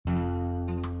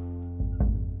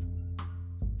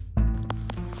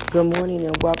Good morning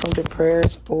and welcome to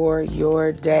Prayers for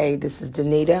Your Day. This is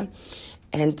Danita,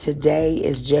 and today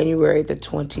is January the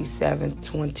 27th,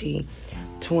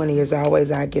 2020. As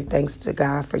always, I give thanks to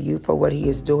God for you, for what He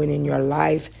is doing in your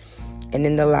life and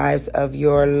in the lives of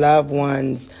your loved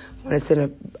ones. I want to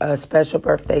send a special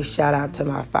birthday shout out to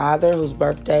my father, whose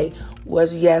birthday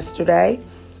was yesterday.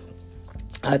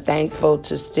 Thankful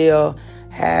to still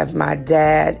have my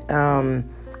dad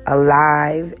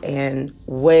alive and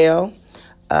well.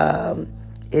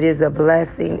 It is a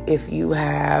blessing if you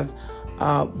have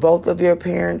both of your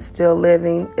parents still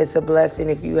living. It's a blessing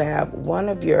if you have one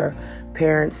of your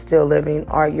parents still living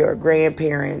or your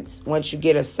grandparents once you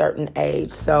get a certain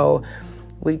age. So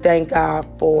we thank God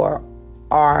for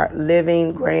our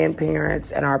living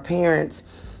grandparents and our parents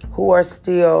who are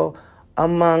still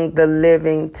among the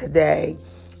living today.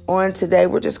 On today,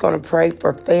 we're just going to pray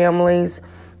for families.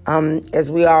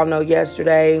 As we all know,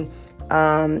 yesterday,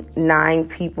 9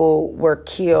 people were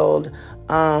killed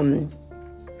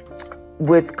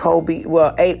with Kobe.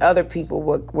 Well, 8 other people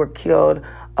were killed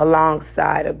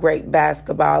alongside a great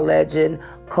basketball legend,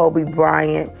 Kobe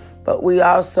Bryant. But we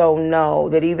also know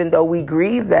that even though we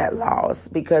grieve that loss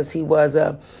because he was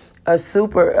a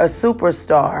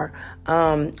superstar,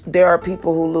 there are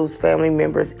people who lose family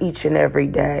members each and every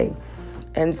day.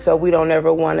 And so we don't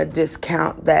ever want to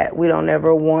discount that. We don't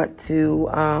ever want to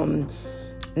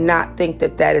not think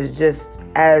that that is just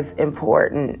as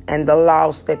important, and the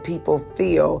loss that people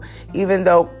feel. Even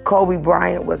though Kobe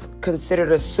Bryant was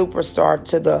considered a superstar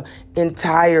to the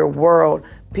entire world,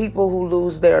 people who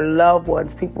lose their loved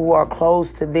ones, people who are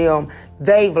close to them,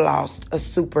 they've lost a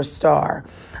superstar.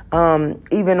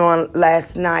 Even on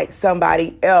last night,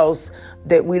 somebody else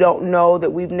that we don't know,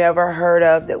 that we've never heard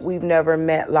of, that we've never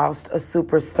met, lost a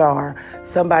superstar.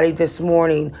 Somebody this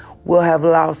morning will have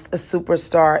lost a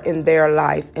superstar in their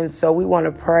life. And so we want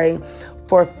to pray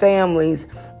for families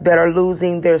that are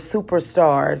losing their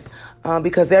superstars,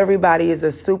 because everybody is a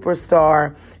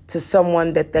superstar to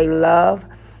someone that they love.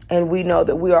 And we know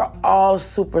that we are all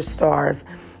superstars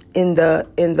in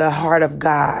the heart of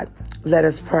God. Let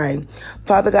us pray.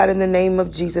 Father God, in the name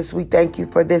of Jesus, we thank you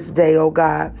for this day, oh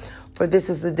God, for this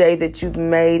is the day that you've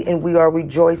made, and we are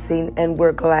rejoicing and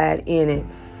we're glad in it.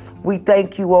 We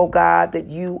thank you, oh God, that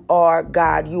you are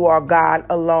God. You are God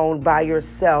alone by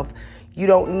yourself. You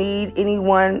don't need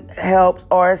anyone help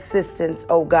or assistance,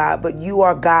 oh God, but you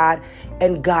are God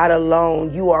and God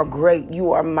alone. You are great.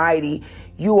 You are mighty.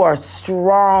 You are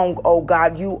strong, oh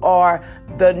God. You are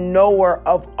the knower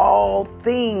of all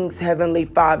things, Heavenly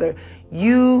Father.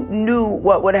 You knew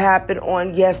what would happen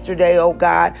on yesterday, oh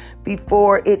God,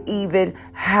 before it even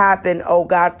happened, oh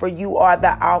God, for you are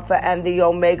the Alpha and the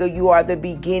Omega. You are the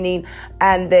beginning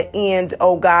and the end,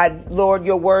 oh God. Lord,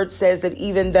 your word says that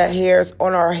even the hairs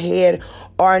on our head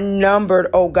are numbered,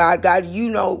 oh God. God, you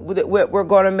know that we're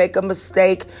going to make a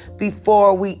mistake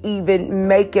before we even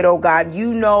make it, oh God.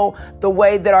 You know the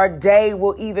way that our day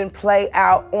will even play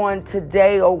out on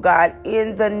today, oh God,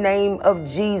 in the name of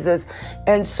Jesus.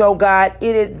 And so, God,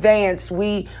 in advance,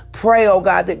 we pray, oh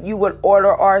God, that you would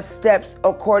order our steps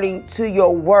according to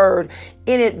your word.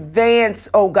 In advance,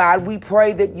 oh God, we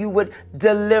pray that you would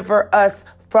deliver us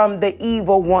from the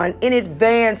evil one. In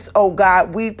advance, oh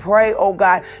God, we pray, oh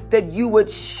God, that you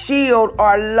would shield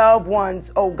our loved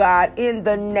ones, oh God, in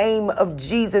the name of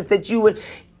Jesus, that you would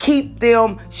keep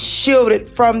them shielded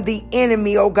from the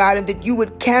enemy, oh God, and that you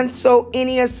would cancel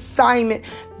any assignment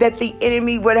that the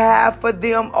enemy would have for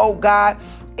them, oh God,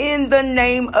 in the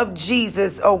name of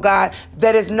Jesus, oh God,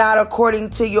 that is not according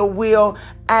to your will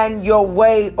and your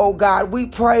way, oh God. We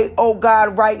pray, oh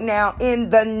God, right now in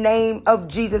the name of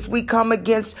Jesus, we come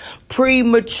against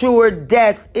premature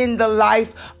death in the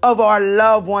life of our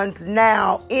loved ones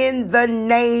now. In the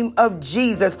name of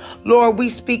Jesus, Lord, we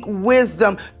speak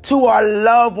wisdom to our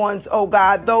loved ones, oh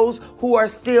God, those who are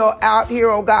still out here,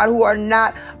 oh God, who are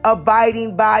not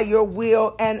abiding by your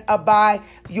will and abide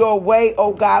your way,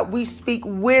 oh God. We speak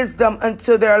wisdom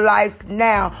unto their lives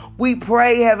now. We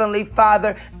pray, Heavenly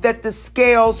Father, that the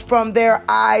scales from their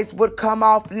eyes would come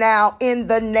off now in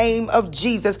the name of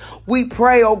Jesus. We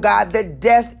pray, oh God, that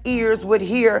deaf ears would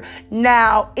hear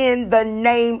now in the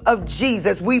name of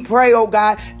Jesus. We pray, oh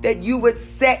God, that you would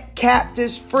set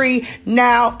captives free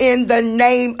now in the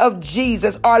name of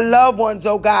Jesus. Our loved ones,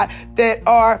 oh God, that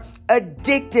are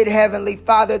addicted, Heavenly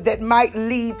Father, that might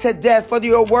lead to death. For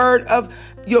the word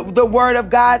of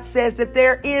God says that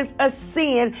there is a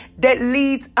sin that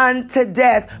leads unto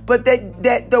death, but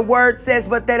that the word says,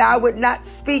 but that I would not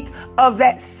speak of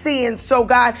that sin. So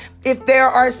God, if there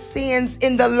are sins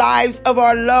in the lives of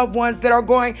our loved ones that are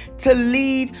going to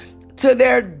lead to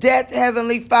their death,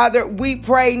 Heavenly Father. We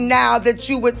pray now that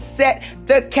you would set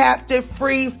the captive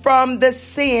free from the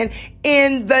sin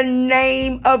in the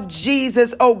name of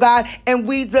Jesus, oh God. And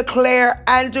we declare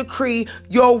and decree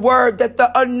your word, that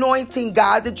the anointing,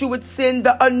 God, that you would send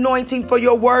the anointing, for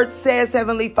your word says,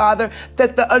 Heavenly Father,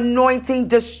 that the anointing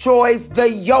destroys the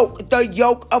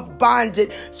yoke of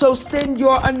bondage. So send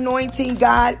your anointing,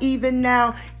 God, even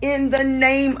now in the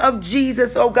name of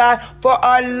Jesus, oh God, for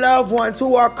our loved ones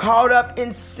who are caught up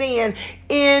in sin,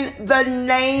 in the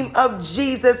name of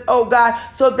Jesus, oh God,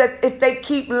 so that if they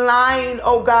keep lying,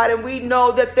 oh God, and we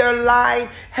know that their lying,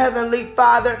 Heavenly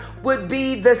Father, would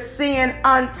be the sin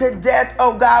unto death,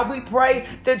 oh God, we pray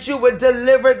that you would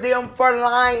deliver them for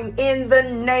lying in the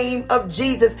name of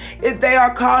Jesus. If they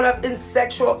are caught up in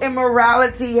sexual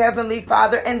immorality, Heavenly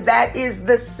Father, and that is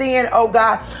the sin, oh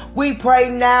God, we pray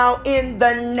now in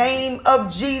the name of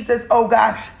Jesus, oh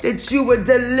God, that you would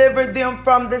deliver them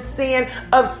from the sin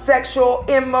of sexual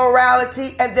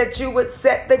immorality, and that you would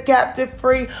set the captive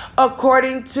free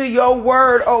according to your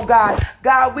word, oh God.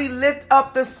 God, we lift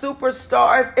up the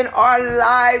superstars in our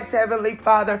lives, Heavenly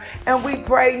Father, and we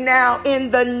pray now in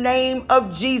the name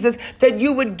of Jesus that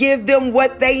you would give them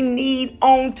what they need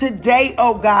on today,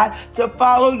 oh God, to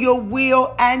follow your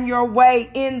will and your way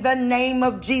in the name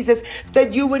of Jesus,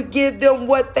 that you would give them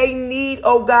what they need,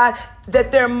 oh God,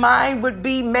 that their mind would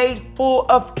be made full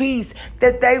of peace,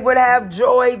 that they would have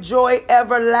joy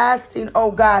everlasting,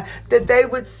 oh God, that they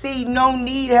would see no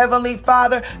need, Heavenly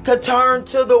Father, to turn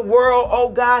to the world, oh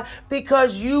God,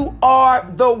 because you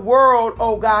are the world,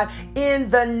 oh God. In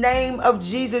the name of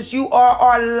Jesus, you are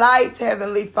our life,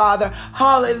 Heavenly Father.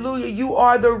 Hallelujah. You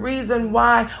are the reason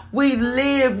why we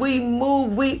live, we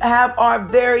move, we have our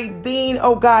very being,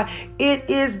 oh God. It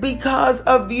is because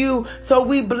of you. So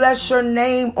we bless your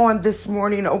name on this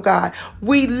morning, oh God.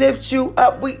 We lift you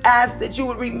up. We ask that you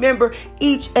would remember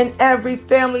each and every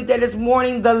family that is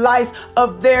mourning the life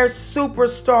of their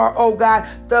superstar, oh God.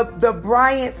 The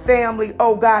Bryant family,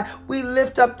 oh God. We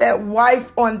lift up that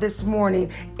wife on this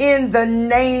morning in the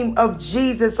name of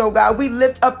Jesus, oh God. We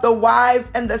lift up the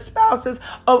wives and the spouses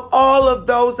of all of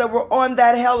those that were on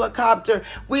that helicopter.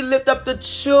 We lift up the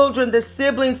children, the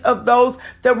siblings of those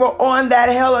that were on that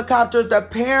helicopter, the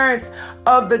parents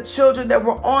of the children that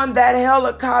were on that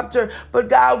helicopter. But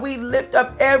God, we lift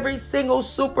up every single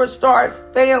superstar's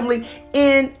family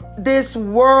in this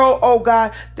world, oh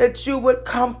God, that you would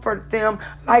comfort them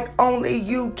like only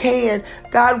you can.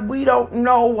 God, we don't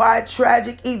know why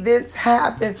tragic events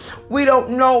happen. We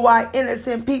don't know why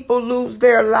innocent people lose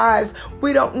their lives.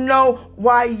 We don't know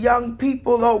why young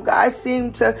people, oh God,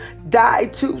 seem to die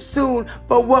too soon.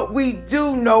 But what we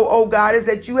do know, oh God, is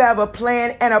that you have a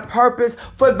plan and a purpose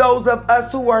for those of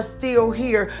us who are still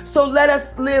here. So let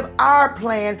us live our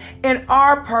plan and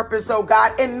our purpose, oh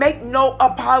God, and make no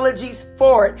apologies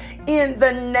for it. In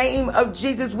the name of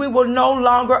Jesus, we will no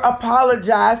longer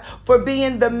apologize for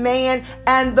being the man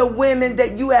and the women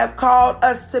that you have called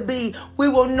us to be. We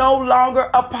will no longer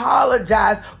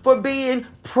apologize for being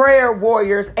prayer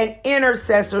warriors and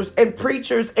intercessors and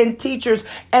preachers and teachers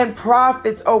and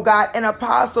prophets, oh God, and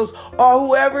apostles, or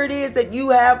whoever it is that you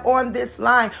have on this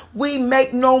line. We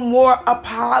make no more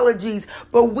apologies,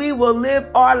 but we will live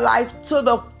our life to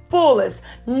the fullest,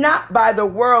 not by the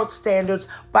world's standards,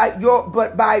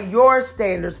 but by your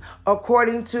standards,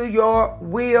 according to your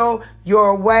will,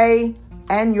 your way,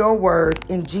 and your word.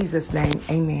 In Jesus' name,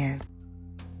 amen.